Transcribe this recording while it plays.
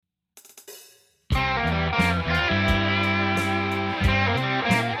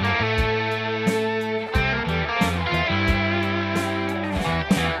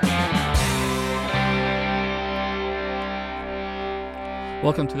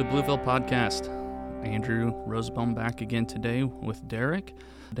Welcome to the Blueville Podcast. Andrew Rosenbaum back again today with Derek.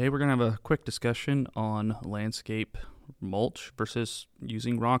 Today we're going to have a quick discussion on landscape mulch versus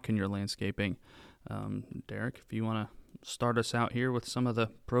using rock in your landscaping. Derek, if you want to start us out here with some of the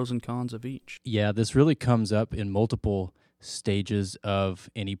pros and cons of each. Yeah, this really comes up in multiple stages of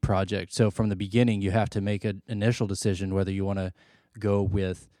any project. So from the beginning, you have to make an initial decision whether you want to go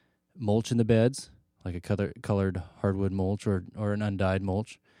with mulch in the beds, like a colored hardwood mulch or an undyed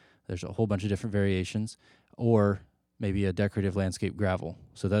mulch. There's a whole bunch of different variations, or maybe a decorative landscape gravel.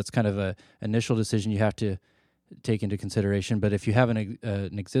 So that's kind of an initial decision you have to take into consideration. But if you have an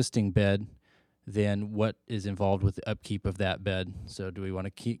existing bed, then what is involved with the upkeep of that bed? So do we want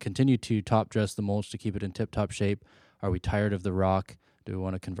to continue to top dress the mulch to keep it in tip-top shape? Are we tired of the rock? Do we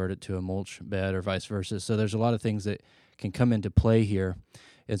want to convert it to a mulch bed or vice versa? So there's a lot of things that can come into play here.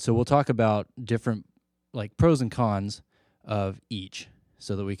 And so we'll talk about different like pros and cons of each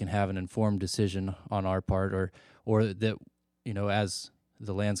so that we can have an informed decision on our part or that, you know, as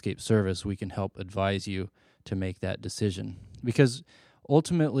the landscape service, we can help advise you to make that decision. Because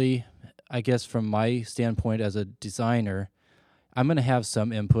ultimately, I guess from my standpoint as a designer, I'm going to have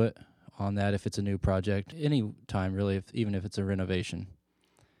some input on that if it's a new project, any time really, even if it's a renovation.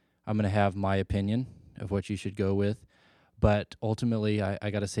 I'm going to have my opinion of what you should go with. But ultimately, I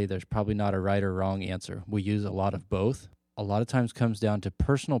got to say there's probably not a right or wrong answer. We use a lot of both. A lot of times comes down to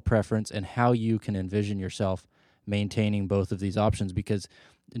personal preference and how you can envision yourself maintaining both of these options, because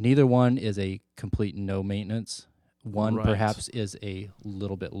neither one is a complete no maintenance. One perhaps is a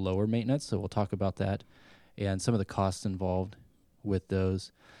little bit lower maintenance, so we'll talk about that and some of the costs involved with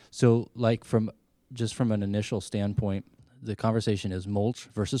those. So like from an initial standpoint, the conversation is mulch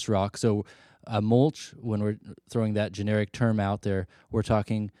versus rock. So mulch, when we're throwing that generic term out there, we're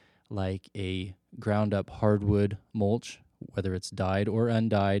talking like a ground-up hardwood mulch, whether it's dyed or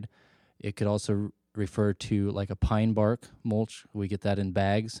undyed. It could also refer to like a pine bark mulch. We get that in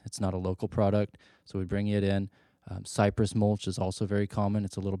bags. It's not a local product, so we bring it in. Cypress mulch is also very common.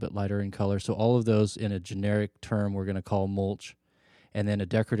 It's a little bit lighter in color. So all of those in a generic term we're going to call mulch. And then a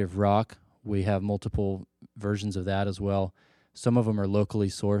decorative rock, we have multiple versions of that as well. Some of them are locally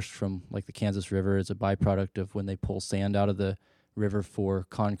sourced from like the Kansas River. It's a byproduct of when they pull sand out of the river for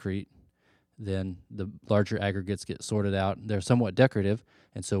concrete. Then the larger aggregates get sorted out. They're somewhat decorative,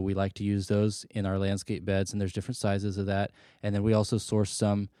 and so we like to use those in our landscape beds, and there's different sizes of that. And then we also source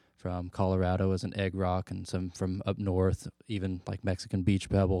some from Colorado as an egg rock, and some from up north, even like Mexican beach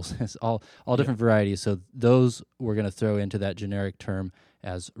pebbles. It's all different varieties. So those we're going to throw into that generic term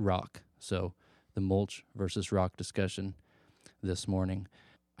as rock. So the mulch versus rock discussion this morning.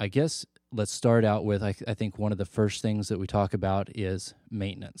 I guess let's start out with, I think one of the first things that we talk about is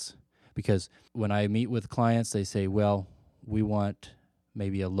maintenance. Because when I meet with clients, they say, well, we want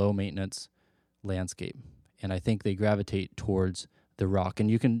maybe a low-maintenance landscape. And I think they gravitate towards the rock.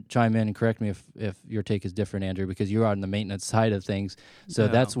 And you can chime in and correct me if your take is different, Andrew, because you're on the maintenance side of things. So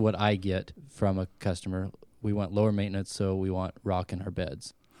that's what I get from a customer. We want lower maintenance, so we want rock in our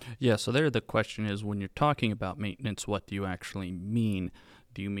beds. Yeah, so there the question is, when you're talking about maintenance, what do you actually mean?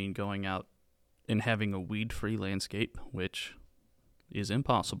 Do you mean going out and having a weed-free landscape, which is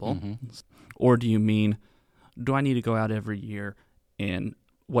impossible? Mm-hmm. Or do you mean, do I need to go out every year, and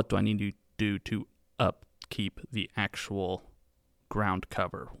what do I need to do to upkeep the actual ground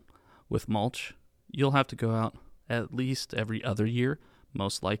cover? With mulch, you'll have to go out at least every other year,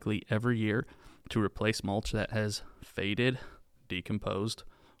 most likely every year, to replace mulch that has faded, decomposed,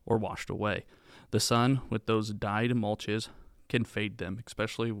 or washed away. The sun with those dyed mulches can fade them,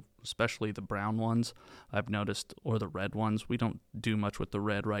 especially the brown ones I've noticed, or the red ones. We don't do much with the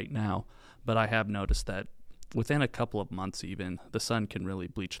red right now, but I have noticed that within a couple of months even, the sun can really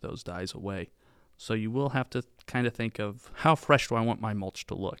bleach those dyes away. So you will have to kind of think of, how fresh do I want my mulch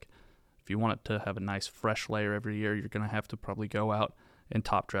to look? If you want it to have a nice fresh layer every year, you're going to have to probably go out and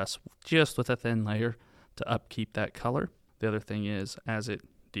top dress just with a thin layer to upkeep that color. The other thing is, as it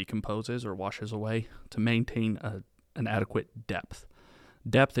decomposes or washes away, to maintain an adequate depth.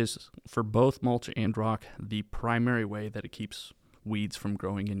 Depth is, for both mulch and rock, the primary way that it keeps weeds from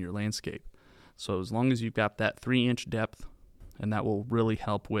growing in your landscape. So as long as you've got that 3-inch depth, and that will really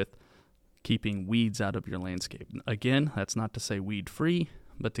help with keeping weeds out of your landscape. Again, that's not to say weed-free,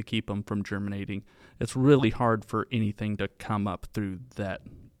 but to keep them from germinating. It's really hard for anything to come up through that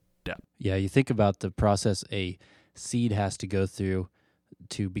depth. Yeah, you think about the process a seed has to go through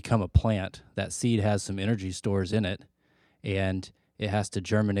to become a plant. That seed has some energy stores in it, and it has to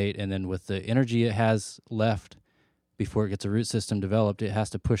germinate, and then with the energy it has left before it gets a root system developed, it has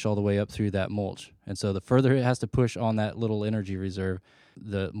to push all the way up through that mulch. And so the further it has to push on that little energy reserve,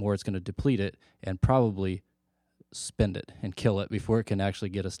 the more it's going to deplete it and probably spend it and kill it before it can actually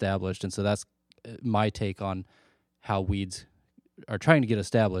get established. And so that's my take on how weeds are trying to get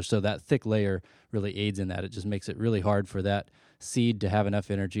established. So that thick layer really aids in that. It just makes it really hard for that seed to have enough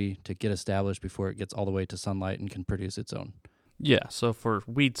energy to get established before it gets all the way to sunlight and can produce its own. Yeah, so for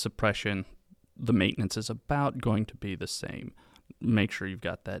weed suppression, the maintenance is about going to be the same. Make sure you've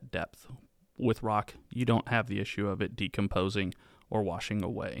got that depth. With rock, you don't have the issue of it decomposing or washing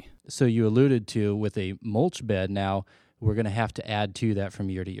away. So you alluded to with a mulch bed now, we're going to have to add to that from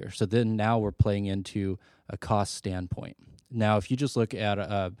year to year. So then now we're playing into a cost standpoint. Now, if you just look at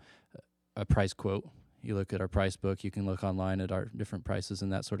a price quote, you look at our price book, you can look online at our different prices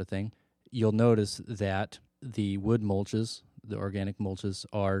and that sort of thing, you'll notice that the wood mulches, the organic mulches,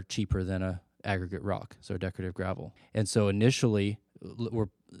 are cheaper than a aggregate rock, so decorative gravel. And so initially, we're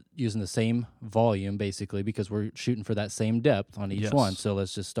using the same volume, basically, because we're shooting for that same depth on each one. So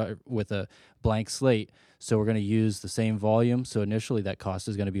let's just start with a blank slate. So we're going to use the same volume. So initially, that cost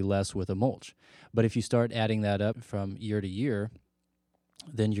is going to be less with a mulch. But if you start adding that up from year to year,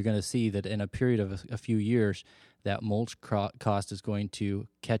 then you're going to see that in a period of a few years, that mulch cost is going to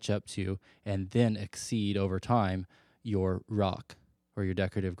catch up to and then exceed over time your rock or your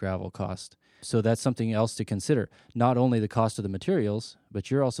decorative gravel cost. So that's something else to consider. Not only the cost of the materials, but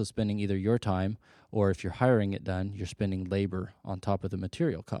you're also spending either your time or if you're hiring it done, you're spending labor on top of the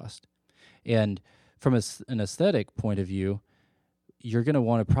material cost. And from an aesthetic point of view, you're going to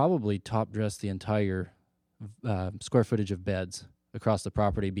want to probably top dress the entire square footage of beds across the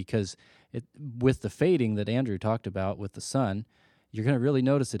property because with the fading that Andrew talked about with the sun, you're going to really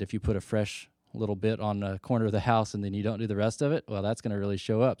notice it if you put a fresh little bit on the corner of the house and then you don't do the rest of it. Well, that's going to really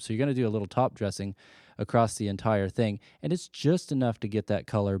show up. So you're going to do a little top dressing across the entire thing, and it's just enough to get that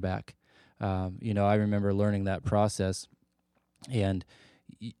color back. I remember learning that process, and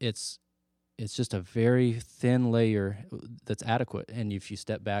it's just a very thin layer that's adequate. And if you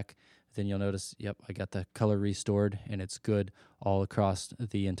step back, then you'll notice, yep, I got the color restored, and it's good all across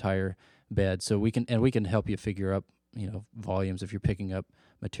the entire bed. So we can help you figure up, volumes if you're picking up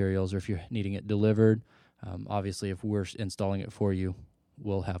materials or if you're needing it delivered. Obviously, if we're installing it for you,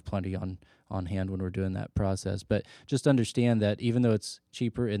 we'll have plenty on hand when we're doing that process. But just understand that even though it's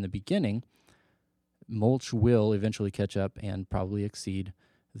cheaper in the beginning, mulch will eventually catch up and probably exceed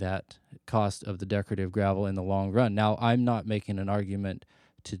that cost of the decorative gravel in the long run. Now, I'm not making an argument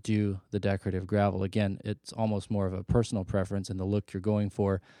to do the decorative gravel. Again, it's almost more of a personal preference and the look you're going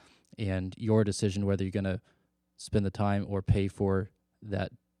for and your decision whether you're going to spend the time or pay for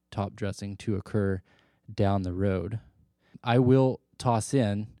that top dressing to occur down the road. I will toss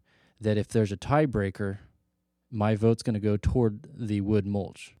in that if there's a tiebreaker, my vote's going to go toward the wood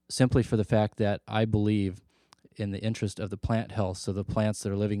mulch, simply for the fact that I believe in the interest of the plant health. So the plants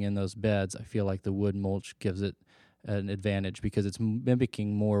that are living in those beds, I feel like the wood mulch gives it an advantage because it's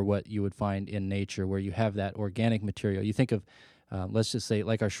mimicking more what you would find in nature where you have that organic material. You think of, let's just say,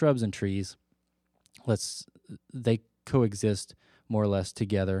 like our shrubs and trees, they coexist more or less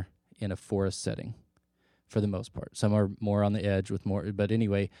together in a forest setting for the most part. Some are more on the edge with more, but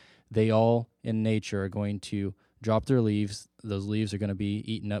anyway, they all in nature are going to drop their leaves. Those leaves are going to be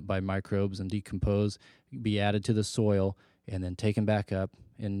eaten up by microbes and decompose, be added to the soil, and then taken back up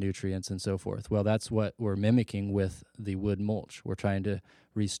in nutrients and so forth. Well, that's what we're mimicking with the wood mulch. We're trying to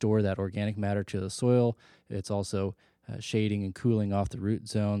restore that organic matter to the soil. It's also shading and cooling off the root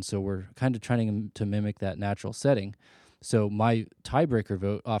zone. So we're kind of trying to mimic that natural setting. So my tiebreaker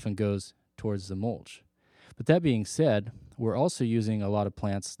vote often goes towards the mulch. But that being said, we're also using a lot of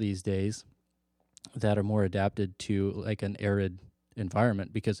plants these days that are more adapted to like an arid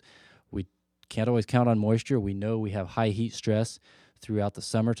environment because we can't always count on moisture. We know we have high heat stress throughout the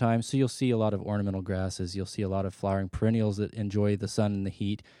summertime. So you'll see a lot of ornamental grasses. You'll see a lot of flowering perennials that enjoy the sun and the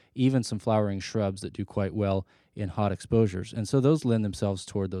heat, even some flowering shrubs that do quite well in hot exposures. And so those lend themselves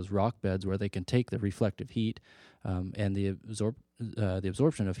toward those rock beds where they can take the reflective heat and the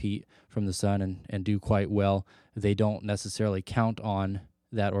absorption of heat from the sun and do quite well. They don't necessarily count on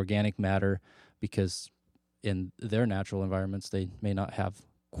that organic matter because in their natural environments, they may not have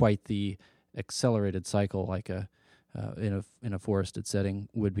quite the accelerated cycle like in a forested setting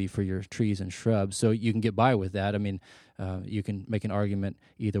would be for your trees and shrubs. So you can get by with that. I mean, you can make an argument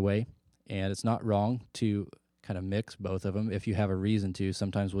either way, and it's not wrong to kind of mix both of them if you have a reason to.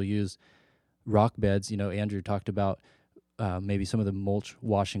 Sometimes we'll use rock beds. Andrew talked about maybe some of the mulch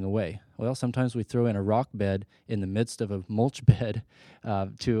washing away. Well, sometimes we throw in a rock bed in the midst of a mulch bed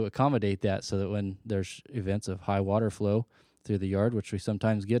to accommodate that, so that when there's events of high water flow through the yard, which we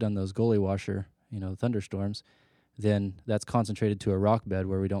sometimes get on those gully washer, thunderstorms, then that's concentrated to a rock bed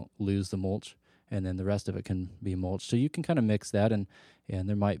where we don't lose the mulch, and then the rest of it can be mulch. So you can kind of mix that, and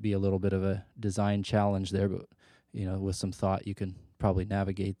there might be a little bit of a design challenge there, but with some thought you can probably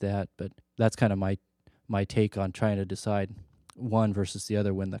navigate that. But that's kind of my take on trying to decide one versus the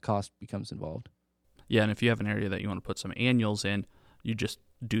other when the cost becomes involved. Yeah, and if you have an area that you want to put some annuals in, you just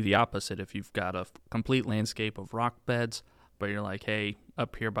do the opposite. If you've got a complete landscape of rock beds, but you're like, hey,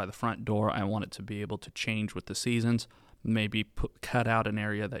 up here by the front door, I want it to be able to change with the seasons, maybe cut out an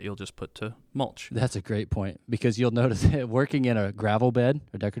area that you'll just put to mulch. That's a great point, because you'll notice that working in a gravel bed,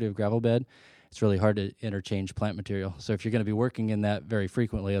 a decorative gravel bed, it's really hard to interchange plant material. So if you're going to be working in that very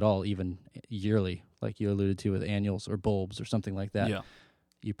frequently at all, even yearly, like you alluded to with annuals or bulbs or something like that,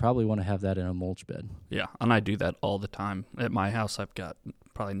 you probably want to have that in a mulch bed. Yeah, and I do that all the time. At my house, I've got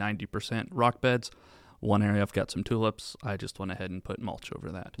probably 90% rock beds. One area I've got some tulips. I just went ahead and put mulch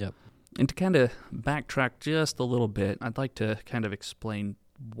over that. Yep. And to kind of backtrack just a little bit, I'd like to kind of explain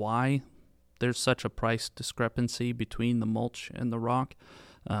why there's such a price discrepancy between the mulch and the rock.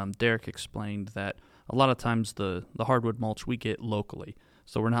 Derek explained that a lot of times the hardwood mulch we get locally,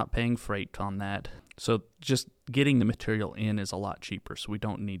 so we're not paying freight on that. So just getting the material in is a lot cheaper, so we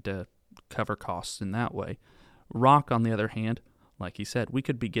don't need to cover costs in that way. Rock, on the other hand, like he said, we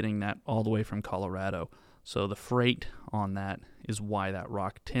could be getting that all the way from Colorado. So the freight on that is why that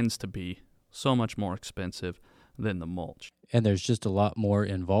rock tends to be so much more expensive than the mulch. And there's just a lot more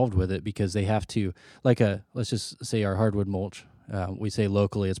involved with it, because they have to, let's just say our hardwood mulch, we say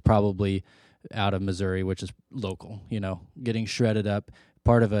locally, it's probably out of Missouri, which is local, getting shredded up,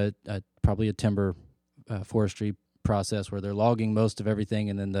 part of probably a timber forestry process where they're logging most of everything,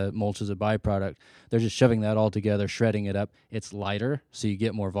 and then the mulch is a byproduct. They're just shoving that all together, shredding it up. It's lighter, so you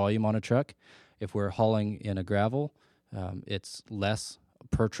get more volume on a truck. If we're hauling in a gravel, it's less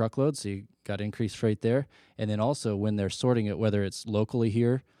per truckload, so you got increased freight there. And then also when they're sorting it, whether it's locally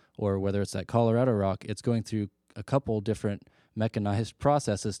here or whether it's that Colorado rock, it's going through a couple different mechanized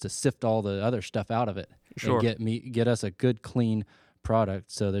processes to sift all the other stuff out of it. Sure. And get us a good, clean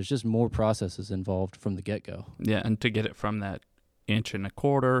product. So there's just more processes involved from the get-go. Yeah, and to get it from that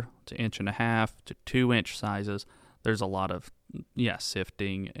 1.25 to 1.5 to 2-inch sizes, there's a lot of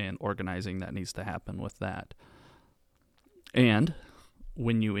sifting and organizing that needs to happen with that. And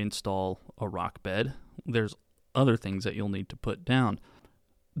when you install a rock bed, there's other things that you'll need to put down.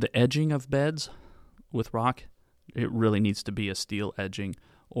 The edging of beds with rock, it really needs to be a steel edging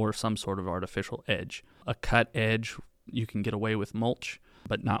or some sort of artificial edge. A cut edge, you can get away with mulch,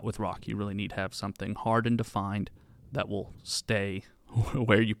 but not with rock. You really need to have something hard and defined that will stay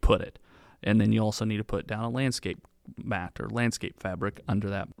where you put it. And then you also need to put down a landscape mat or landscape fabric under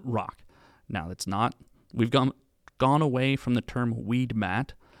that rock. Now, we've gone away from the term weed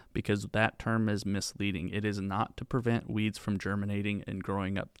mat, because that term is misleading. It is not to prevent weeds from germinating and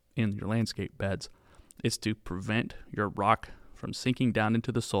growing up in your landscape beds. It's to prevent your rock from sinking down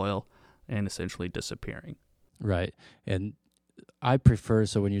into the soil and essentially disappearing. Right. And I prefer,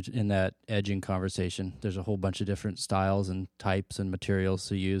 so when you're in that edging conversation, there's a whole bunch of different styles and types and materials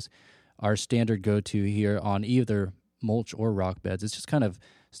to use. Our standard go-to here on either mulch or rock beds, it's just kind of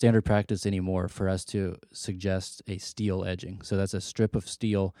standard practice anymore for us to suggest a steel edging. So that's a strip of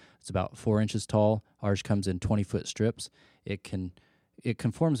steel. It's about 4 inches tall. Ours comes in 20-foot strips. It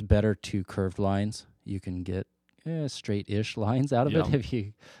conforms better to curved lines. You can get straight-ish lines out of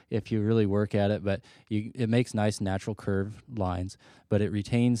it if you really work at it, but it makes nice natural curved lines, but it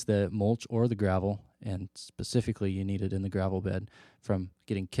retains the mulch or the gravel, and specifically you need it in the gravel bed from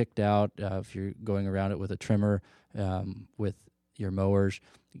getting kicked out. If you're going around it with a trimmer, with your mowers,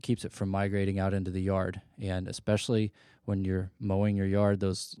 it keeps it from migrating out into the yard. And especially when you're mowing your yard,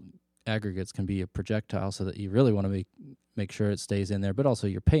 those aggregates can be a projectile, so that you really want to make sure it stays in there, but also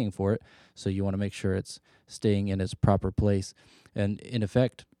you're paying for it, so you want to make sure it's staying in its proper place. And in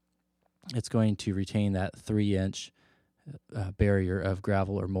effect, it's going to retain that 3-inch barrier of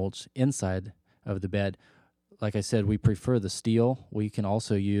gravel or mulch inside of the bed. Like I said, we prefer the steel. We can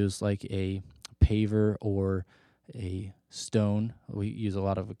also use like a paver or a stone. We use a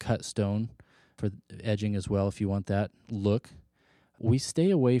lot of a cut stone for edging as well if you want that look. We stay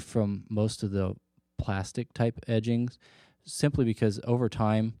away from most of the plastic type edgings simply because over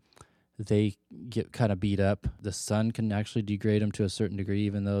time they get kind of beat up. The sun can actually degrade them to a certain degree,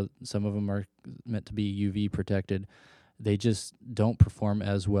 even though some of them are meant to be UV protected. They just don't perform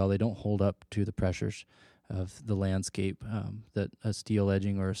as well. They don't hold up to the pressures. of the landscape that a steel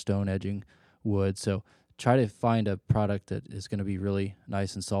edging or a stone edging would. So try to find a product that is going to be really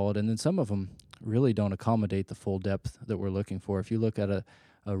nice and solid. And then some of them really don't accommodate the full depth that we're looking for. If you look at a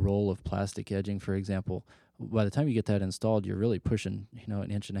roll of plastic edging, for example, by the time you get that installed, you're really pushing,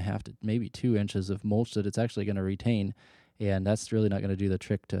 1.5 to maybe 2 inches of mulch that it's actually going to retain. And that's really not going to do the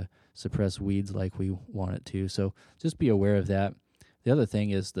trick to suppress weeds like we want it to. So just be aware of that. The other thing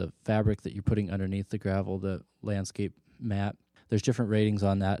is the fabric that you're putting underneath the gravel, the landscape mat. There's different ratings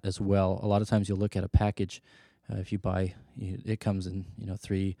on that as well. A lot of times you'll look at a package. If you buy, it comes in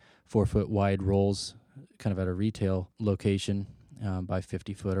 3-4 foot wide rolls, kind of at a retail location by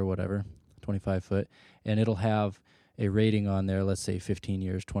 50 foot or whatever, 25 foot, and it'll have a rating on there, let's say 15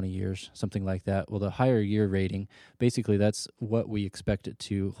 years, 20 years, something like that. Well, the higher year rating, basically that's what we expect it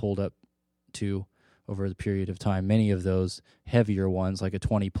to hold up to over the period of time. Many of those heavier ones, like a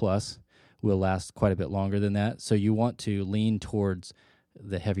 20 plus, will last quite a bit longer than that. So you want to lean towards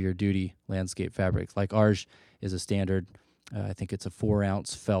the heavier duty landscape fabrics. Like ours is a standard, I think it's a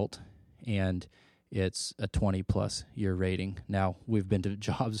 4-ounce felt, and it's a 20 plus year rating. Now, we've been to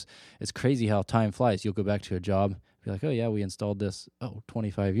jobs. It's crazy how time flies. You'll go back to a job, be like, oh yeah, we installed this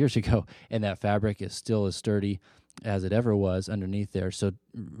 25 years ago, and that fabric is still as sturdy as it ever was underneath there. So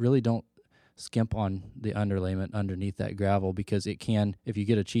really don't skimp on the underlayment underneath that gravel, because it can, if you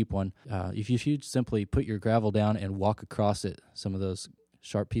get a cheap one, if you simply put your gravel down and walk across it, some of those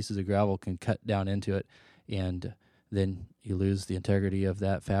sharp pieces of gravel can cut down into it, and then you lose the integrity of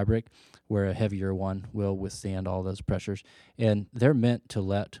that fabric, where a heavier one will withstand all those pressures. And they're meant to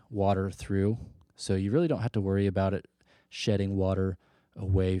let water through, so you really don't have to worry about it shedding water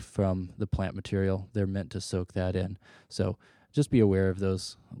away from the plant material. They're meant to soak that in. So just be aware of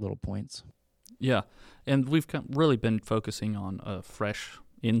those little points. Yeah, and we've really been focusing on a fresh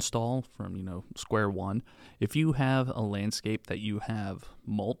install from, square one. If you have a landscape that you have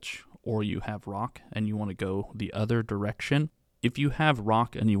mulch or you have rock and you want to go the other direction, if you have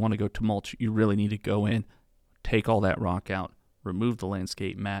rock and you want to go to mulch, you really need to go in, take all that rock out, remove the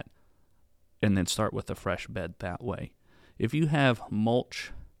landscape mat, and then start with a fresh bed that way. If you have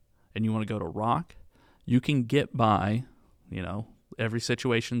mulch and you want to go to rock, you can get by, every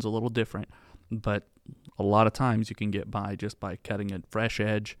situation's a little different, but a lot of times you can get by just by cutting a fresh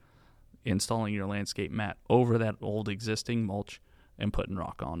edge, installing your landscape mat over that old existing mulch, and putting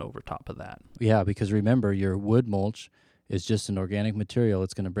rock on over top of that. Yeah, because remember, your wood mulch is just an organic material.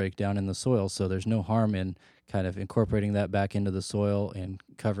 It's going to break down in the soil, so there's no harm in kind of incorporating that back into the soil and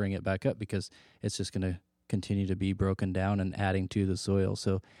covering it back up, because it's just going to continue to be broken down and adding to the soil.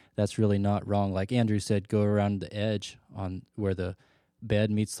 So that's really not wrong. Like Andrew said, go around the edge on where the bed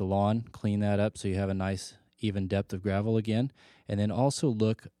meets the lawn, clean that up so you have a nice even depth of gravel again, and then also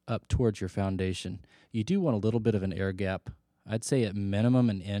look up towards your foundation. You do want a little bit of an air gap. I'd say at minimum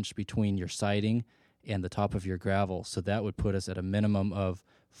 1 inch between your siding and the top of your gravel, so that would put us at a minimum of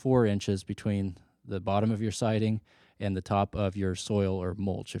 4 inches between the bottom of your siding and the top of your soil or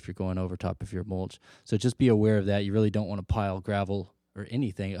mulch if you're going over top of your mulch. So just be aware of that. You really don't want to pile gravel or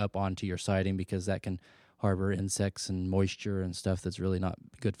anything up onto your siding, because that can harbor insects and moisture and stuff that's really not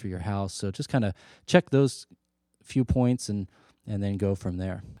good for your house. So just kind of check those few points and then go from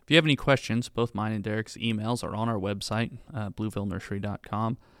there. If you have any questions, both mine and Derek's emails are on our website,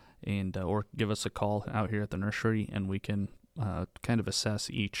 bluevillenursery.com, and or give us a call out here at the nursery, and we can kind of assess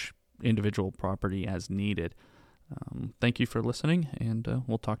each individual property as needed. Thank you for listening, and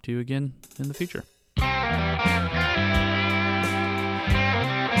we'll talk to you again in the future.